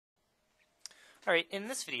Alright, in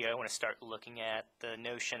this video I want to start looking at the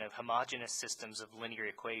notion of homogeneous systems of linear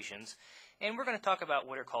equations, and we're going to talk about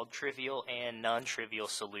what are called trivial and non-trivial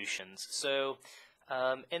solutions. So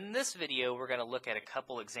in this video we're going to look at a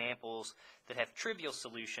couple examples that have trivial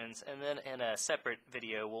solutions, and then in a separate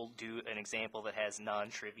video we'll do an example that has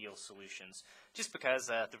non-trivial solutions, just because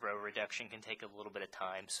the row reduction can take a little bit of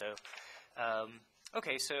time. So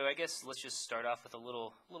okay, so I guess let's just start off with a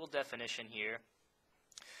little definition here.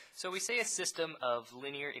 So we say a system of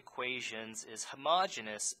linear equations is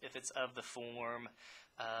homogeneous if it's of the form,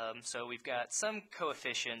 so we've got some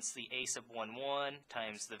coefficients, the a sub 1, 1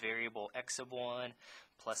 times the variable x sub 1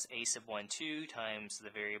 plus a sub 1, 2 times the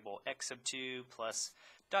variable x sub 2 plus ...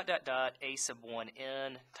 a sub 1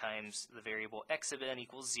 n times the variable x sub n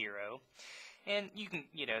equals 0. And you can,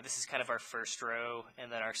 this is kind of our first row,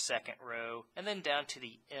 and then our second row, and then down to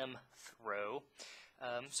the mth row.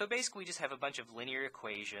 So basically we just have a bunch of linear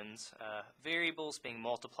equations, variables being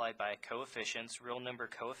multiplied by coefficients, real number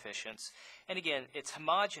coefficients, and again it's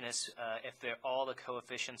homogeneous if all the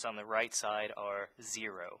coefficients on the right side are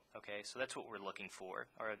 0. Okay, so that's what we're looking for,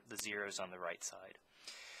 are the zeros on the right side.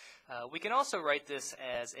 We can also write this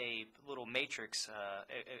as a little matrix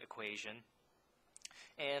equation.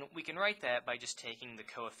 And we can write that by just taking the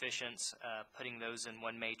coefficients, putting those in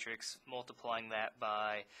one matrix, multiplying that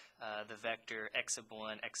by the vector x sub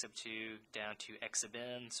 1, x sub 2, down to x sub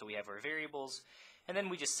n, so we have our variables, and then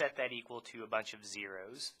we just set that equal to a bunch of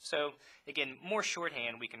zeros. So again, more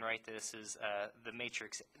shorthand, we can write this as the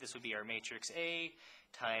matrix, this would be our matrix A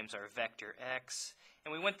times our vector x,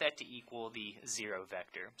 and we want that to equal the 0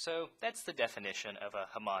 vector. So that's the definition of a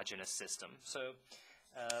homogeneous system. So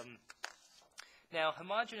now,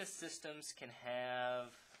 homogeneous systems can have,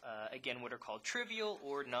 again, what are called trivial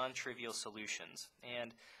or non-trivial solutions.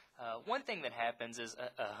 And one thing that happens is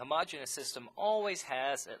a homogeneous system always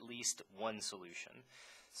has at least one solution.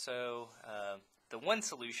 So the one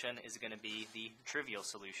solution is going to be the trivial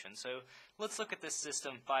solution. So let's look at this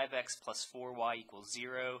system: 5x plus 4y equals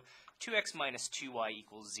 0, 2x minus 2y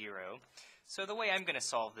equals 0. So the way I'm going to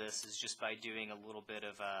solve this is just by doing a little bit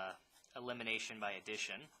of elimination by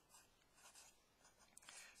addition.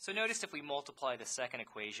 So notice if we multiply the second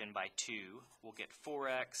equation by 2, we'll get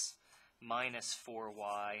 4x minus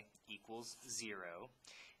 4y equals 0.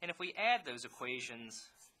 And if we add those equations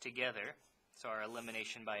together, so our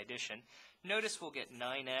elimination by addition, notice we'll get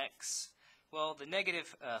 9x. Well, the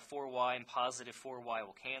negative 4y and positive 4y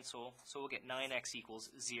will cancel, so we'll get 9x equals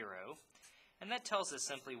 0. And that tells us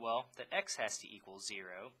simply, well, that x has to equal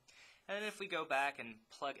 0. And then if we go back and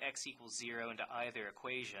plug x equals 0 into either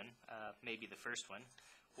equation, maybe the first one,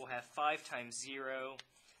 we'll have 5 times 0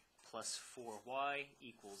 plus 4y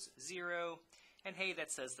equals 0. And hey, that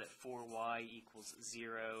says that 4y equals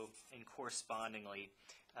 0, and correspondingly,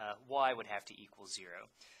 y would have to equal 0.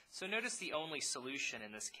 So notice the only solution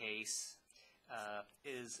in this case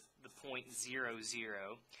is the point 0,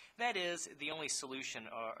 0. That is, the only solution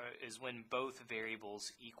is when both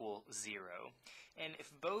variables equal 0. And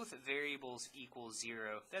if both variables equal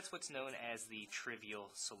 0, that's what's known as the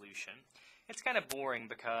trivial solution. It's kind of boring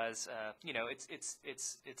because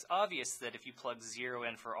it's obvious that if you plug 0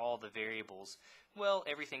 in for all the variables, well,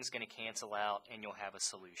 everything's going to cancel out and you'll have a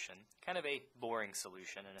solution. Kind of a boring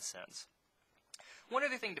solution in a sense. One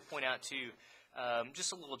other thing to point out too,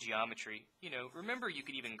 just a little geometry. Remember you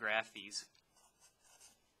could even graph these.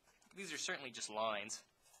 These are certainly just lines.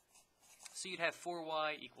 So you'd have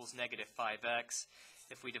 4y equals negative 5x.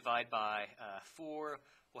 If we divide by 4,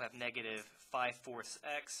 we'll have negative 5/4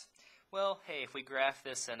 x. Well, hey, if we graph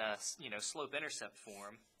this in a slope-intercept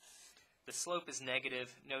form, the slope is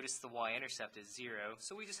negative. Notice the y-intercept is 0,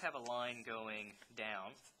 so we just have a line going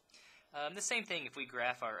down. The same thing if we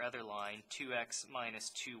graph our other line, 2x minus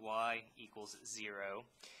 2y equals 0.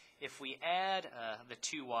 If we add the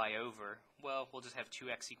 2y over, well, we'll just have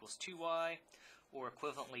 2x equals 2y, or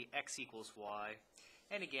equivalently x equals y.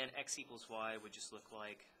 And again, x equals y would just look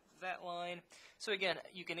like that line. So again,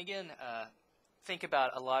 you can think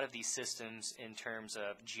about a lot of these systems in terms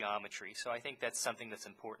of geometry. So I think that's something that's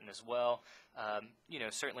important as well.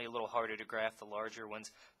 Certainly a little harder to graph the larger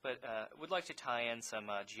ones, but would like to tie in some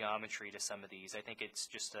geometry to some of these. I think it's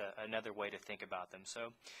just another way to think about them.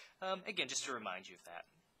 So again, just to remind you of that.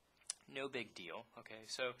 No big deal. Okay,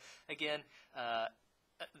 so again, a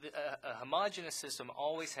homogeneous system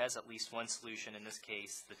always has at least one solution. In this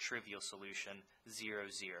case, the trivial solution, 0,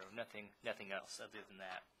 0. Nothing else other than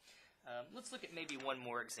that. Let's look at maybe one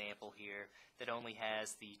more example here that only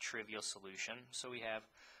has the trivial solution. So we have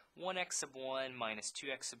 1x sub 1 minus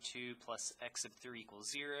 2x sub 2 plus x sub 3 equals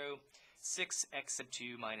 0. 6x sub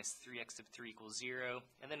 2 minus 3x sub 3 equals 0,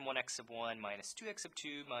 and then 1x sub 1 minus 2x sub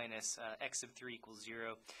 2 minus x sub 3 equals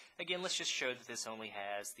 0. Again, let's just show that this only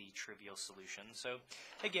has the trivial solution. So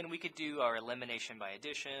again, we could do our elimination by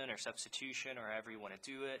addition or substitution or however you want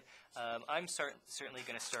to do it. I'm certainly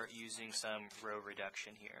going to start using some row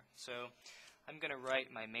reduction here. So I'm going to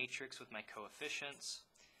write my matrix with my coefficients.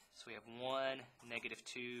 So we have 1, negative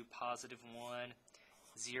 2, positive 1,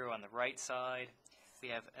 0 on the right side. We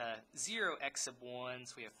have 0 x sub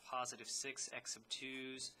 1s, we have positive 6 x sub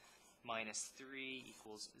 2s, minus 3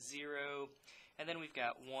 equals 0. And then we've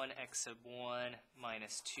got 1 x sub 1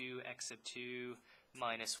 minus 2 x sub 2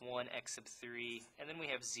 minus 1 x sub 3. And then we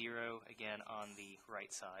have 0 again on the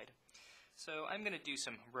right side. So I'm going to do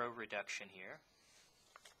some row reduction here.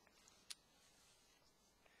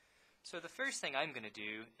 So the first thing I'm going to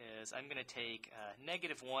do is I'm going to take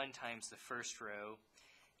negative 1 times the first row,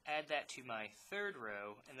 add that to my third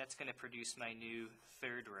row, and that's going to produce my new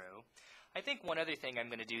third row. I think one other thing I'm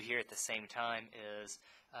going to do here at the same time is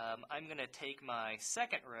I'm going to take my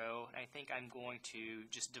second row, and I think I'm going to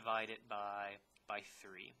just divide it by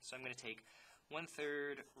 3. So I'm going to take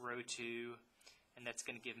 1/3 row 2, and that's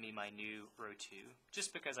going to give me my new row 2,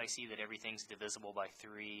 just because I see that everything's divisible by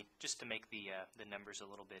 3, just to make the numbers a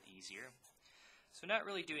little bit easier. So not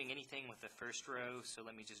really doing anything with the first row, so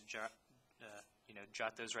let me just jot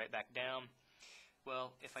those right back down.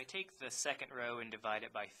 Well, if I take the second row and divide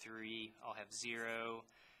it by 3, I'll have 0.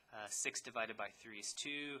 6 divided by 3 is 2.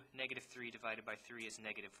 Negative 3 divided by 3 is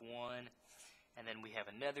negative 1. And then we have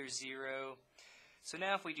another 0. So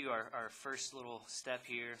now if we do our first little step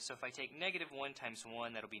here, so if I take negative 1 times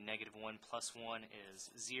 1, that'll be negative 1 plus 1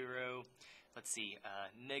 is 0. Let's see,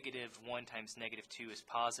 negative 1 times negative 2 is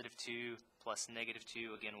positive 2, plus negative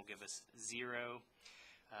 2, again, will give us 0.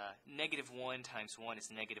 Negative 1 times 1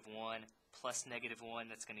 is negative 1, plus negative 1,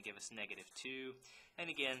 that's going to give us negative 2.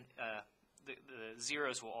 And again, the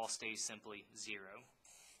zeros will all stay simply 0.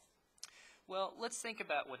 Well, let's think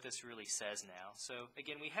about what this really says now. So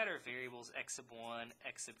again, we had our variables x sub 1,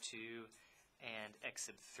 x sub 2, and x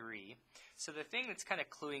sub 3. So the thing that's kind of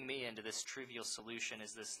cluing me into this trivial solution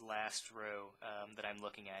is this last row that I'm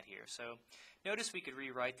looking at here. So notice we could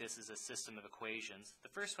rewrite this as a system of equations. The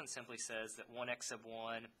first one simply says that 1x sub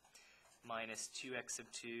 1 minus 2x sub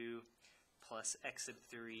 2 plus x sub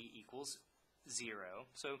 3 equals 0.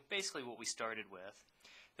 So basically what we started with.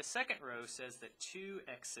 The second row says that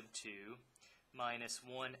 2x sub 2 minus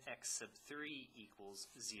 1x sub 3 equals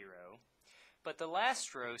 0. But the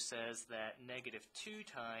last row says that negative 2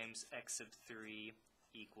 times x sub 3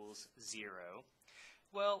 equals 0.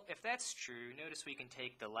 Well, if that's true, notice we can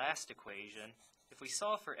take the last equation. If we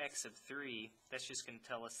solve for x sub 3, that's just going to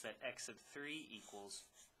tell us that x sub 3 equals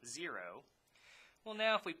 0. Well,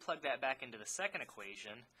 now if we plug that back into the second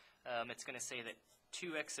equation, it's going to say that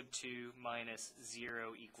 2x sub 2 minus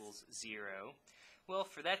 0 equals 0. Well,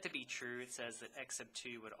 for that to be true, it says that x sub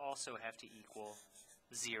 2 would also have to equal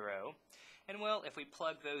 0. And well, if we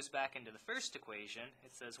plug those back into the first equation,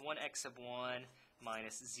 it says 1x sub 1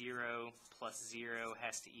 minus 0 plus 0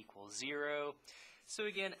 has to equal 0. So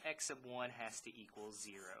again, x sub 1 has to equal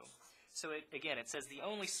 0. So again, it says the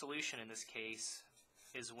only solution in this case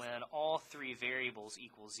is when all three variables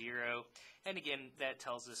equal 0. And again, that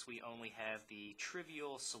tells us we only have the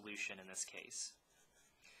trivial solution in this case.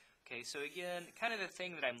 Okay, so again, kind of the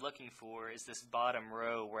thing that I'm looking for is this bottom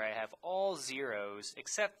row where I have all zeros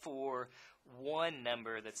except for one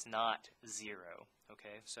number that's not 0.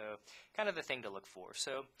 Okay, so kind of the thing to look for.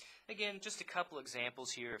 So again, just a couple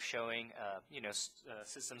examples here of showing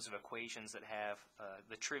systems of equations that have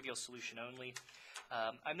the trivial solution only.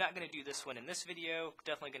 I'm not going to do this one in this video,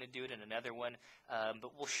 definitely going to do it in another one,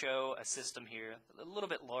 but we'll show a system here a little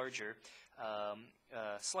bit larger,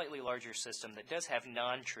 slightly larger system that does have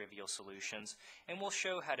non-trivial solutions, and we'll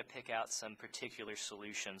show how to pick out some particular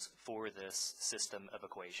solutions for this system of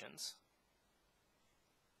equations.